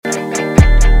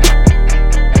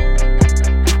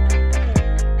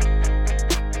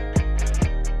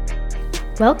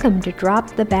Welcome to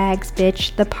Drop the Bags,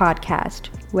 Bitch, the podcast,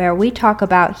 where we talk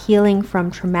about healing from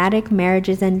traumatic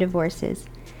marriages and divorces.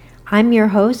 I'm your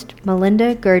host,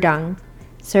 Melinda Gerdung,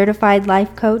 certified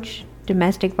life coach,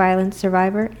 domestic violence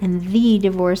survivor, and the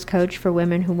divorce coach for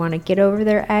women who want to get over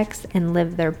their ex and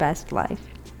live their best life.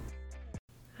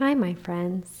 Hi, my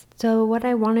friends. So what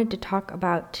I wanted to talk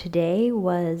about today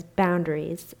was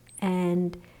boundaries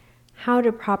and how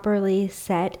to properly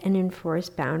set and enforce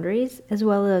boundaries, as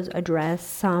well as address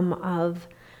some of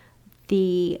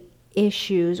the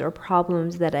issues or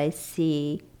problems that I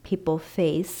see people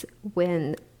face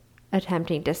when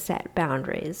attempting to set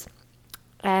boundaries.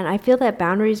 And I feel that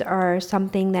boundaries are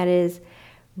something that is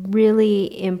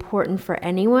really important for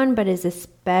anyone, but is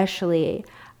especially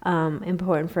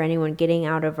important for anyone getting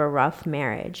out of a rough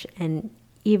marriage, and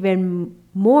even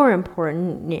more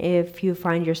important if you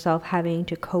find yourself having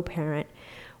to co-parent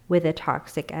with a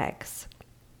toxic ex.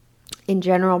 In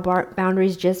general,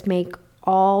 boundaries just make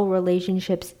all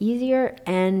relationships easier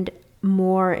and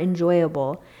more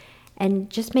enjoyable, and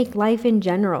just make life in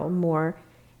general more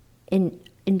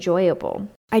enjoyable.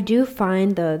 I do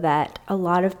find, though, that a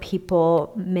lot of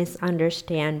people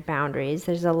misunderstand boundaries.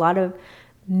 There's a lot of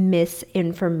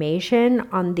misinformation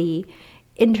on the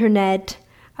internet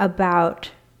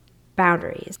about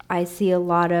boundaries. I see a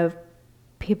lot of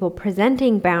people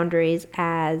presenting boundaries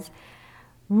as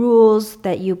rules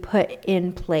that you put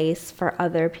in place for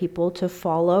other people to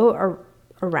follow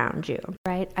around you,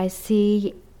 right? I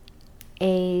see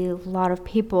a lot of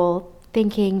people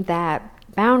thinking that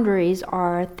boundaries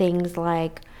are things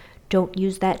like don't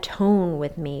use that tone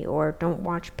with me, or don't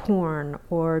watch porn,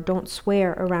 or don't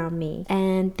swear around me.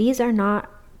 And these are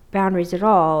not boundaries at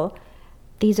all.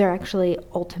 These are actually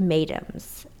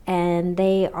ultimatums, and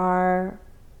they are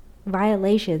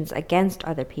violations against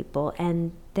other people,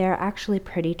 and they're actually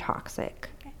pretty toxic.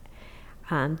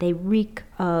 They reek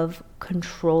of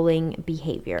controlling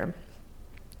behavior.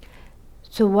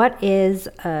 So what is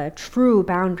a true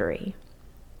boundary?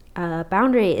 A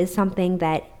boundary is something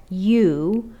that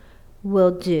you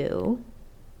will do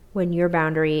when your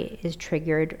boundary is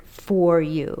triggered for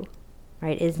you,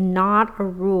 right? It is not a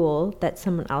rule that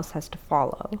someone else has to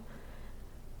follow.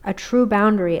 A true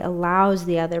boundary allows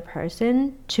the other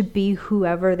person to be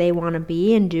whoever they want to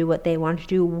be and do what they want to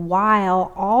do,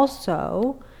 while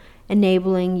also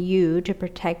enabling you to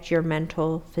protect your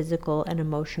mental, physical, and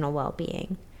emotional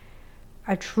well-being.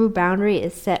 A true boundary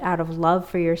is set out of love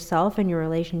for yourself and your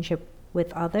relationship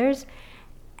with others,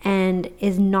 and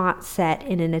is not set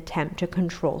in an attempt to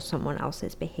control someone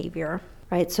else's behavior,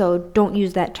 right? So don't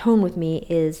use that tone with me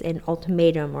is an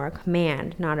ultimatum or a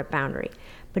command, not a boundary.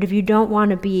 But if you don't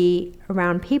want to be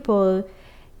around people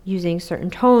using certain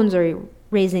tones or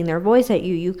raising their voice at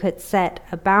you, you could set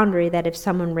a boundary that if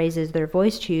someone raises their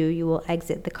voice to you, you will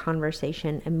exit the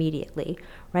conversation immediately,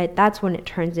 right? That's when it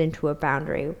turns into a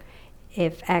boundary.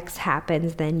 If X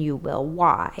happens, then you will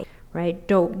Y, right?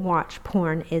 Don't watch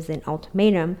porn is an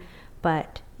ultimatum,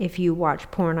 but if you watch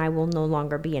porn, I will no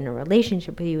longer be in a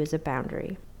relationship with you as a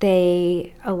boundary.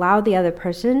 They allow the other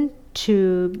person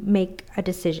to make a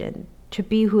decision, to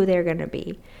be who they're going to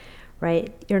be,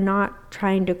 right? You're not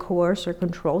trying to coerce or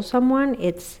control someone.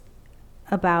 It's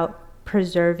about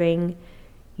preserving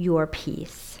your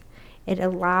peace. It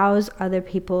allows other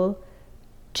people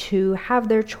to have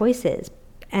their choices,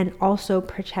 and also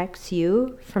protects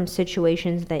you from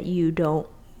situations that you don't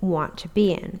want to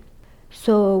be in.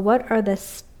 So what are the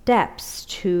steps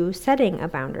to setting a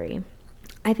boundary?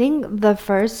 I think the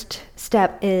first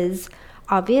step is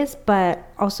obvious, but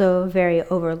also very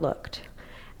overlooked.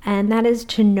 And that is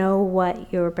to know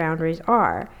what your boundaries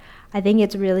are. I think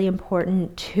it's really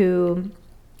important to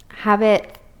have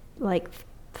it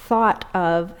thought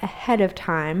of ahead of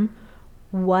time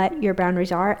what your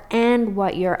boundaries are and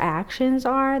what your actions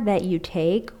are that you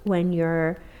take when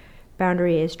your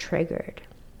boundary is triggered.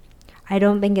 I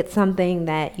don't think it's something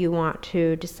that you want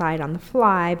to decide on the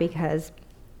fly, because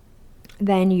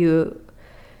then you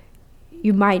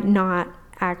might not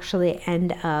actually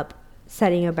end up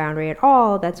setting a boundary at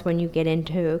all. That's when you get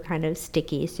into kind of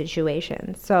sticky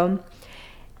situations. So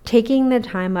taking the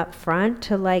time up front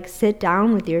to sit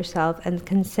down with yourself and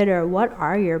consider what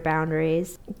are your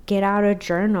boundaries. Get out a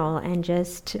journal and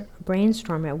just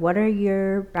brainstorm it. What are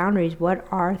your boundaries? What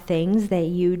are things that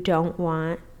you don't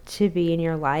want to be in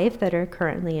your life that are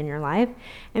currently in your life?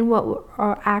 And what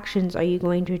actions are you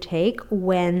going to take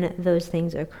when those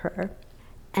things occur?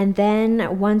 And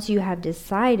then once you have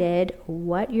decided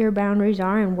what your boundaries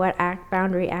are and what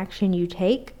boundary action you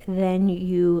take, then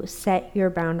you set your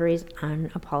boundaries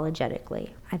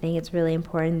unapologetically. I think it's really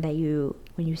important that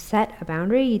when you set a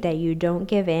boundary, that you don't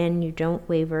give in, you don't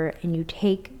waver, and you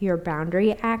take your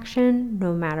boundary action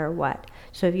no matter what.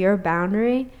 So if your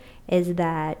boundary is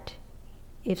that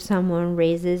if someone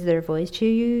raises their voice to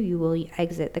you, you will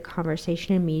exit the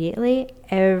conversation immediately.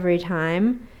 Every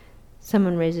time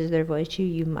someone raises their voice to you,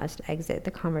 you must exit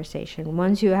the conversation.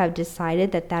 Once you have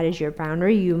decided that that is your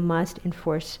boundary, you must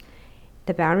enforce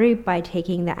the boundary by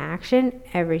taking the action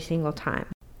every single time.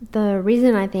 The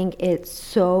reason I think it's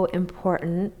so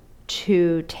important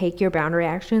to take your boundary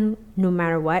action no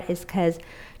matter what is because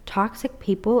toxic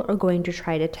people are going to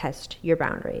try to test your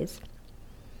boundaries.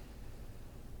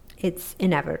 It's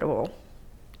inevitable.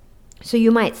 So you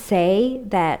might say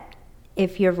that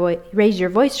if you raise your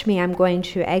voice to me, I'm going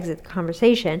to exit the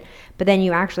conversation, but then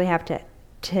you actually have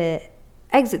to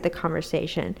exit the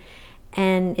conversation.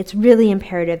 And it's really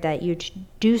imperative that you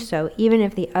do so, even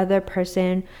if the other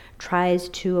person tries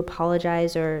to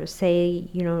apologize or say,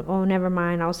 oh, never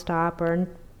mind, I'll stop or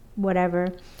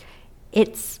whatever.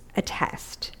 It's a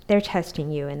test. They're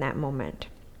testing you in that moment.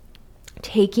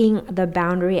 Taking the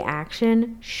boundary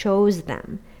action shows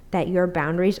them that your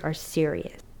boundaries are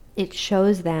serious. It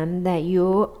shows them that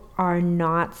you are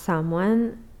not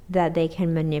someone that they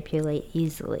can manipulate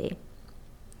easily.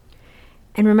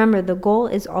 And remember, the goal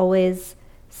is always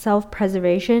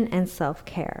self-preservation and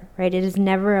self-care, right? It is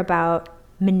never about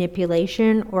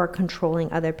manipulation or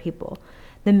controlling other people.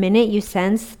 The minute you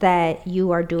sense that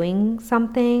you are doing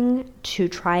something to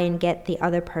try and get the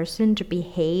other person to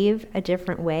behave a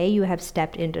different way, you have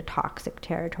stepped into toxic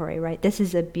territory, right? This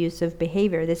is abusive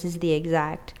behavior. This is the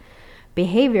exact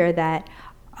behavior that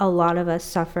a lot of us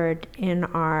suffered in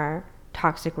our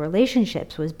toxic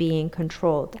relationships, was being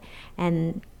controlled.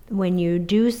 And when you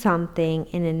do something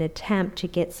in an attempt to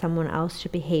get someone else to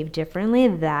behave differently,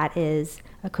 that is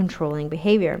a controlling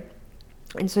behavior.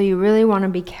 And so you really want to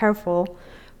be careful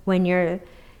when you're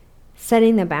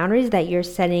setting the boundaries that you're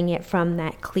setting it from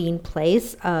that clean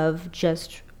place of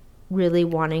just really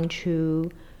wanting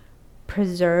to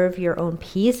preserve your own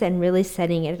peace and really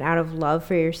setting it out of love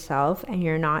for yourself, and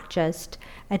you're not just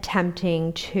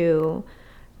attempting to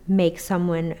make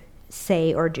someone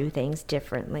say or do things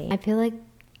differently. I feel like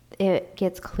it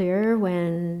gets clearer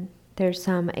when there's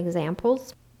some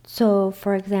examples. So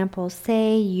for example,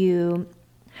 say you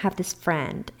have this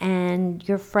friend and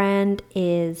your friend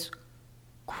is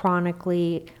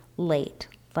chronically late.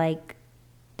 Like,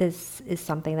 this is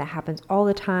something that happens all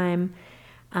the time,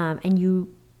 and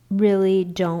you really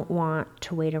don't want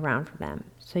to wait around for them.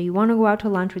 So you want to go out to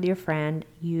lunch with your friend.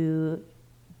 You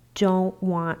don't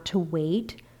want to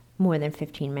wait more than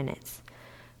 15 minutes.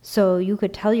 So you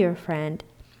could tell your friend,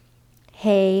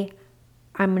 hey,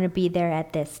 I'm going to be there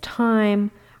at this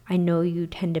time. I know you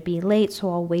tend to be late,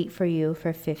 so I'll wait for you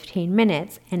for 15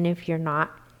 minutes. And if you're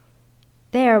not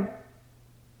there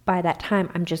by that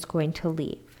time, I'm just going to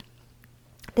leave.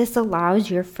 This allows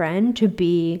your friend to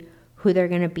be who they're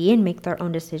going to be and make their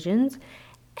own decisions,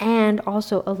 and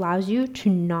also allows you to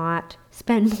not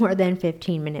spend more than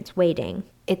 15 minutes waiting.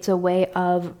 It's a way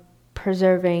of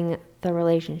preserving the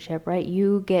relationship, right?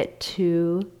 You get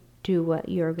to do what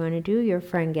you're going to do. Your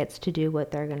friend gets to do what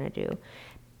they're going to do.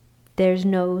 There's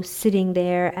no sitting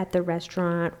there at the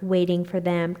restaurant waiting for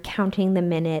them, counting the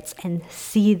minutes and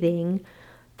seething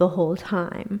the whole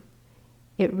time.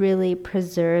 It really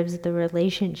preserves the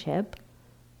relationship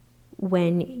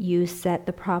when you set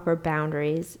the proper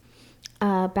boundaries.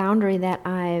 A boundary that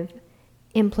I've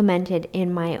implemented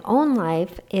in my own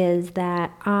life is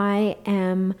that I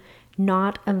am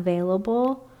not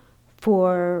available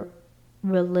for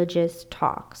religious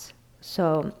talks.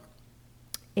 So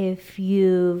if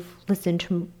you've listened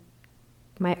to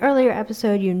my earlier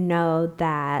episode, you know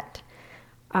that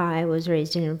I was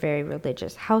raised in a very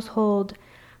religious household,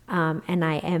 and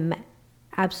I am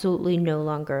absolutely no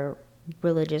longer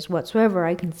religious whatsoever.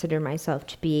 I consider myself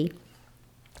to be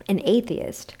an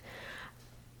atheist.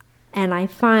 And I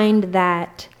find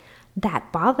that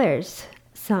bothers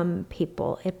some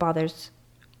people. It bothers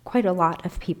quite a lot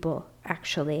of people,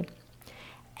 actually.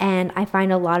 And I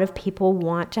find a lot of people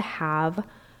want to have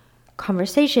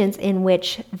conversations in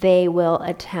which they will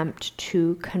attempt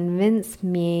to convince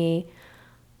me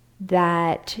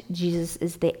that Jesus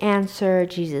is the answer,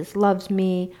 Jesus loves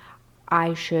me,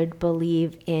 I should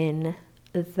believe in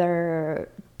their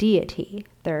deity,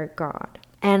 their God.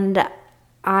 And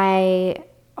I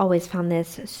always found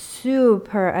this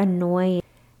super annoying.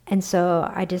 And so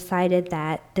I decided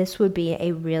that this would be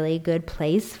a really good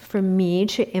place for me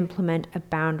to implement a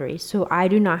boundary. So I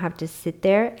do not have to sit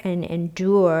there and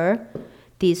endure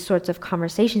these sorts of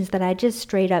conversations that I just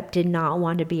straight up did not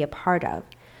want to be a part of.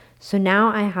 So now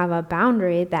I have a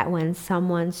boundary that when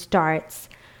someone starts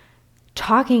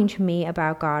talking to me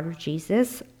about God or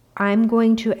Jesus, I'm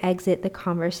going to exit the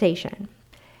conversation.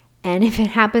 And if it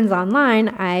happens online,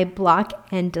 I block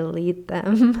and delete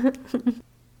them.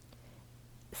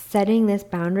 Setting this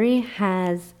boundary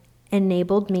has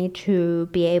enabled me to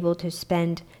be able to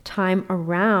spend time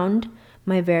around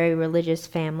my very religious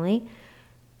family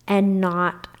and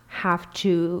not have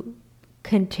to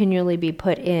continually be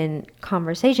put in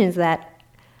conversations that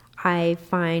I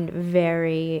find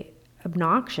very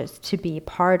obnoxious to be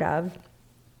part of.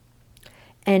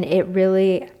 And it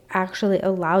really actually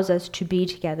allows us to be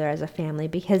together as a family,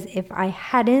 because if I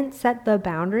hadn't set the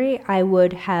boundary, I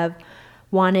would have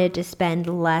wanted to spend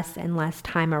less and less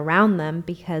time around them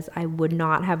because I would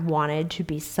not have wanted to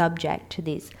be subject to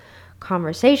these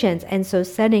conversations. And so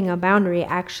setting a boundary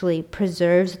actually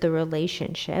preserves the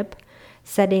relationship.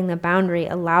 Setting the boundary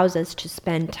allows us to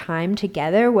spend time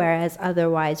together, whereas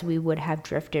otherwise we would have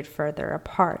drifted further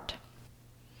apart.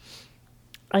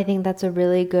 I think that's a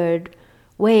really good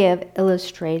way of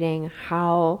illustrating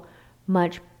how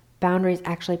much boundaries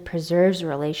actually preserves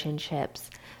relationships.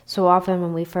 So often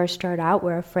when we first start out,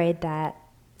 we're afraid that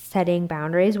setting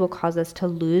boundaries will cause us to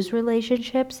lose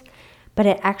relationships, but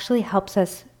it actually helps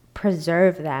us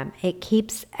preserve them. It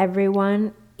keeps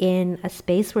everyone in a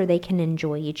space where they can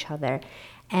enjoy each other.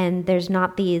 And there's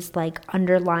not these like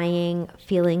underlying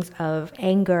feelings of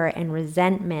anger and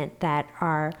resentment that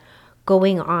are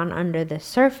going on under the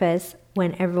surface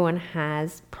when everyone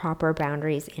has proper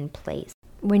boundaries in place.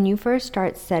 When you first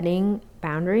start setting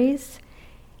boundaries,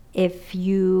 if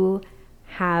you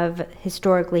have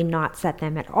historically not set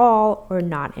them at all, or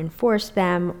not enforced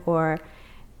them, or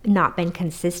not been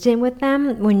consistent with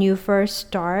them, when you first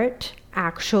start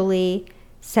actually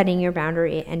setting your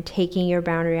boundary and taking your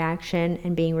boundary action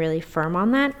and being really firm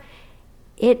on that,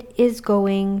 it is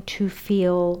going to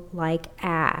feel like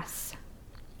ass.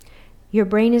 Your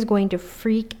brain is going to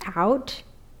freak out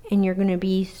and you're going to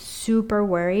be super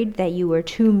worried that you were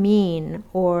too mean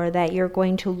or that you're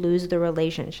going to lose the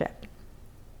relationship.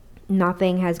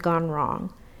 Nothing has gone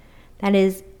wrong. That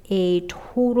is a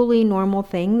totally normal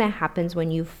thing that happens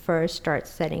when you first start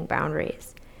setting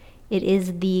boundaries. It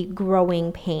is the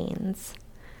growing pains,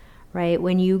 right?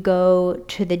 When you go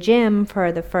to the gym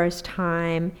for the first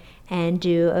time and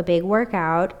do a big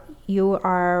workout, you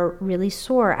are really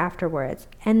sore afterwards.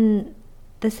 And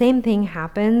the same thing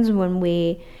happens when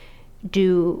we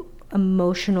do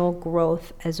emotional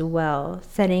growth as well.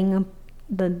 Setting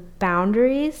the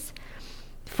boundaries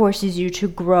forces you to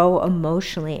grow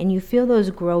emotionally, and you feel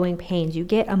those growing pains. You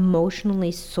get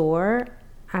emotionally sore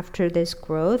after this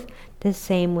growth the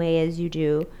same way as you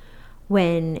do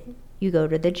when you go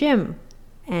to the gym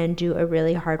and do a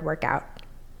really hard workout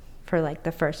for like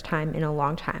the first time in a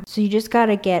long time. So you just got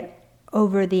to get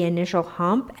over the initial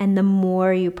hump, and the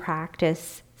more you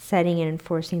practice setting and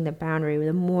enforcing the boundary,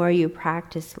 the more you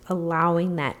practice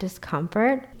allowing that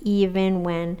discomfort, even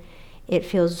when it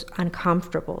feels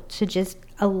uncomfortable, to just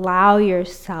allow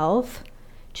yourself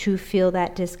to feel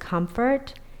that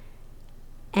discomfort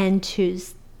and to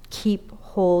keep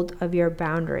hold of your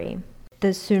boundary.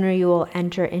 The sooner you will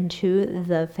enter into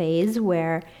the phase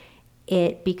where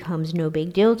it becomes no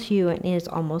big deal to you and is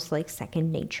almost like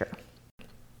second nature.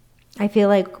 I feel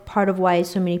like part of why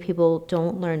so many people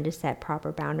don't learn to set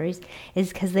proper boundaries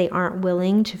is because they aren't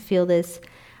willing to feel this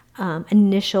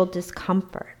initial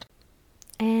discomfort.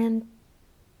 And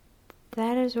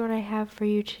that is what I have for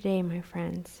you today, my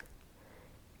friends.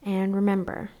 And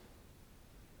remember,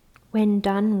 when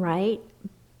done right,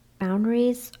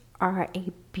 boundaries are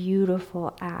a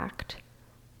beautiful act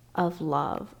of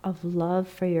love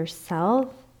for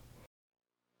yourself.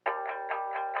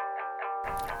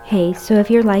 Hey, so if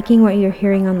you're liking what you're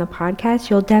hearing on the podcast,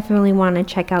 you'll definitely want to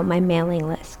check out my mailing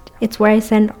list. It's where I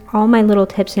send all my little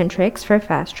tips and tricks for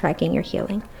fast tracking your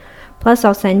healing. Plus,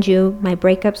 I'll send you my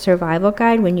breakup survival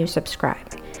guide when you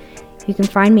subscribe. You can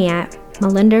find me at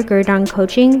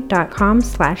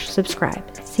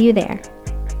melindagurdoncoaching.com/subscribe. See you there.